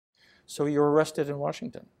So you were arrested in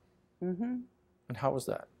Washington. Mm-hmm. And how was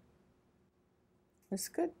that? It's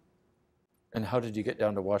good. And how did you get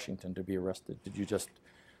down to Washington to be arrested? Did you just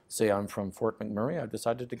say, I'm from Fort McMurray, I've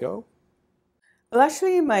decided to go? Well,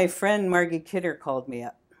 actually, my friend Margie Kidder called me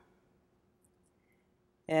up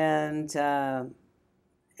and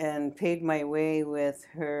paid my way with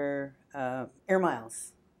her air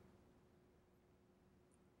miles.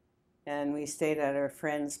 And we stayed at her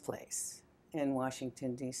friend's place in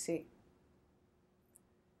Washington, D.C.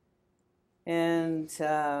 And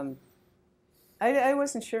I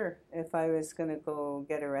wasn't sure if I was going to go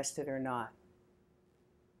get arrested or not.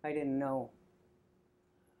 I didn't know.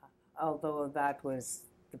 Although that was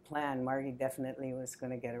the plan, Margie definitely was going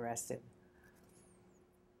to get arrested.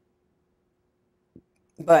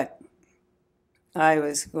 But I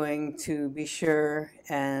was going to be sure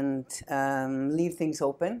and leave things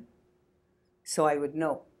open so I would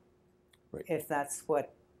know if that's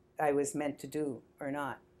what I was meant to do or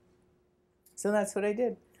not. So that's what I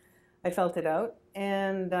did. I felt it out,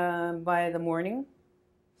 and by the morning,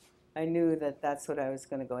 I knew that that's what I was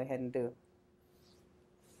going to go ahead and do.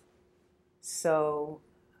 So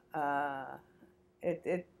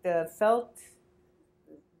it felt,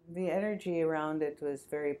 the energy around it was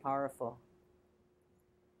very powerful.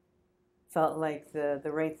 Felt like the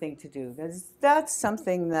right thing to do. That's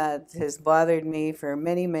something that has bothered me for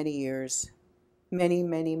many, many years. Many,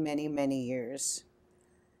 many, many, many years.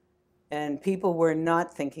 And people were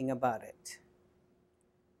not thinking about it.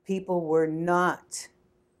 People were not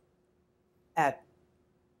at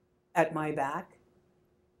my back.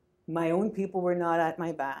 My own people were not at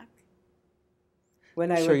my back.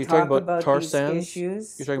 When I would talk about these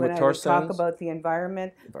issues, when I would talk about the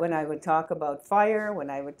environment, when I would talk about fire, when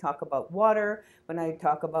I would talk about water, when I would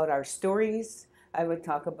talk about our stories, I would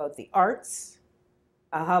talk about the arts.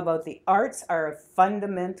 How about the arts are a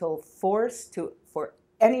fundamental force for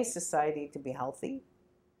any society to be healthy.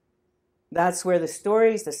 That's where the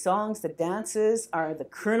stories, the songs, the dances are the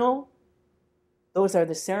kernel. Those are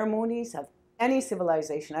the ceremonies of any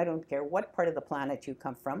civilization. I don't care what part of the planet you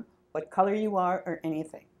come from, what color you are, or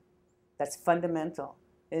anything. That's fundamental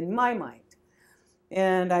in my mind.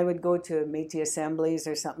 And I would go to Métis assemblies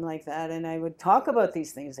or something like that, and I would talk about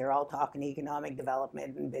these things. They're all talking economic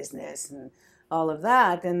development and business and all of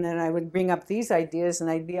that. And then I would bring up these ideas, and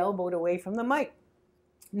I'd be elbowed away from the mic.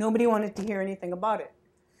 Nobody wanted to hear anything about it.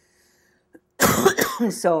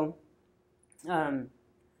 So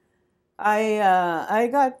I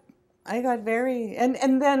got very,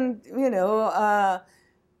 and then, you know,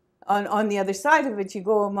 on the other side of it, you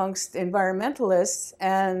go amongst environmentalists,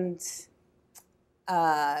 and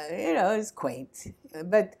you know, it's quaint,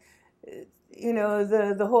 but you know,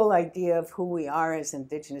 the whole idea of who we are as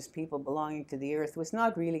Indigenous people belonging to the earth was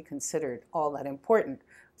not really considered all that important.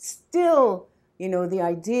 Still, you know, the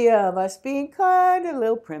idea of us being kind of a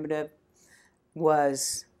little primitive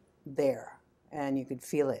was there, and you could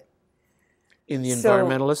feel it. In the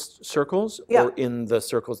environmentalist circles, yeah. Or in the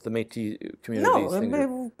circles, the Métis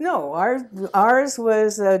communities? No, ours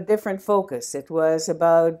was a different focus. It was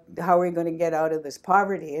about how we're going to get out of this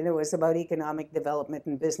poverty, and it was about economic development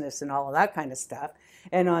and business and all of that kind of stuff.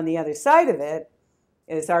 And on the other side of it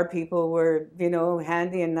is our people were, you know,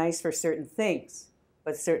 handy and nice for certain things,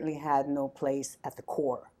 but certainly had no place at the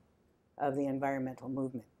core of the environmental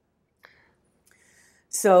movement.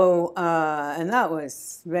 So, and that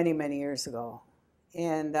was many, many years ago.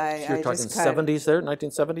 And so you're talking 70s there,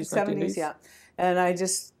 1970s, 70s, yeah. And I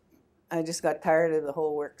just got tired of the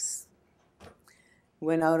whole works.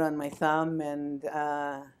 Went out on my thumb and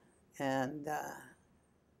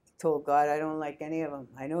told God, I don't like any of them.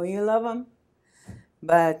 I know you love them,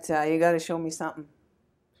 but you got to show me something.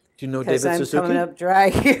 Do you know David Suzuki? Because I'm coming up dry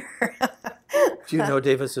here. Do you know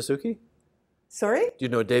David Suzuki? Sorry? Do you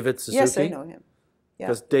know David Suzuki? Yes, I know him.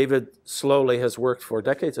 Because David slowly has worked for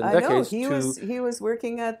decades and decades. I know, he was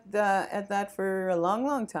working at that for a long,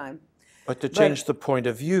 long time. But to change the point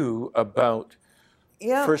of view about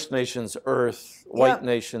First Nations, Earth, White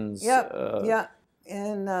Nations.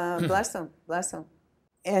 And bless them.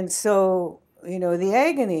 And so, you know, the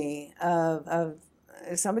agony of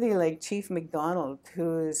somebody like Chief MacDonald,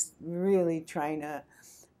 who is really trying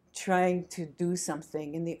to do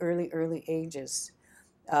something in the early ages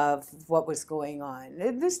of what was going on.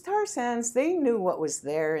 This tar sands, they knew what was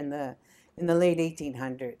there in the late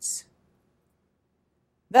 1800s.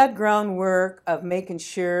 That groundwork of making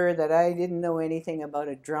sure that I didn't know anything about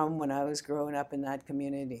a drum when I was growing up in that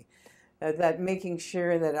community, that making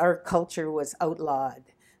sure that our culture was outlawed,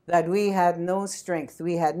 that we had no strength,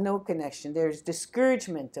 we had no connection. There's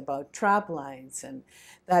discouragement about trap lines, and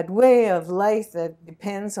that way of life that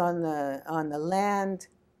depends on the land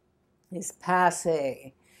is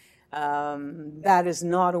passé. That is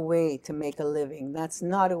not a way to make a living. That's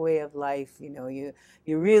not a way of life. You know, you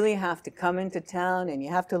really have to come into town and you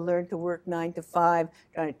have to learn to work 9 to 5,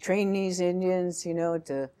 trying to train these Indians, you know,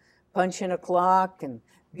 to punch in a clock and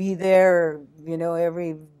be there, you know,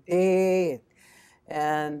 every day,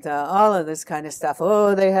 and all of this kind of stuff.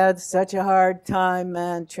 Oh, they had such a hard time,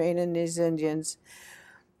 man, training these Indians.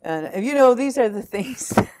 And, you know, these are the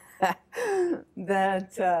things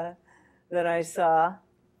that I saw.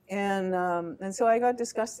 And so I got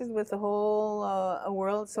disgusted with the whole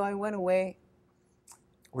world, so I went away.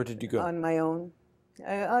 Where did you go? On my own,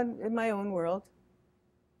 in my own world,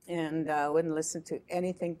 and wouldn't listen to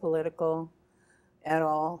anything political at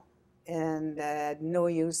all, and had no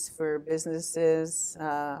use for businesses.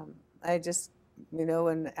 I just, you know,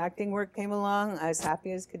 when acting work came along, I was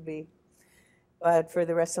happy as could be. But for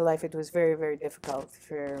the rest of life, it was very, very difficult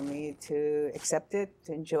for me to accept it,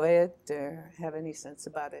 to enjoy it, or have any sense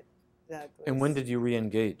about it. And when did you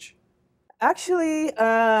re-engage? Actually,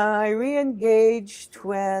 I re-engaged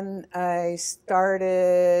when I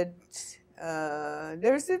started.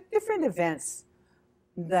 There's different events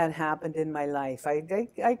that happened in my life. I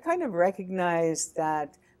kind of recognized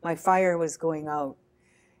that my fire was going out.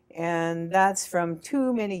 And that's from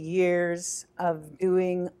too many years of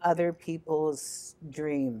doing other people's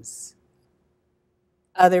dreams,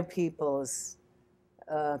 other people's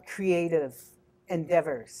creative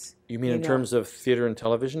endeavors. You mean in terms of theater and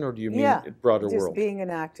television, or do you mean broader just world? Being an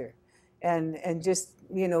actor, and just,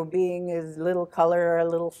 you know, being a little color or a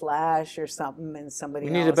little flash or something, and somebody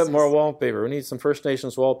else. We need a bit more wallpaper. We need some First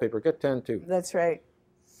Nations wallpaper. Get Tantoo. That's right.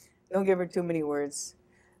 Don't give her too many words.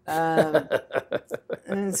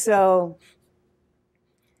 And so,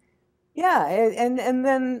 yeah, and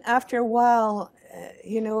then after a while,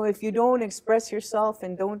 you know, if you don't express yourself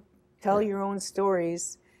and don't tell your own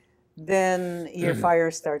stories, then your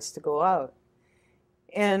fire starts to go out.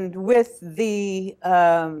 And with the,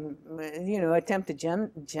 you know, attempted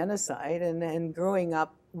genocide and growing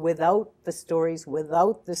up without the stories,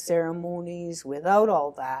 without the ceremonies, without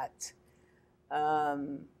all that,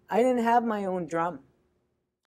 I didn't have my own drum.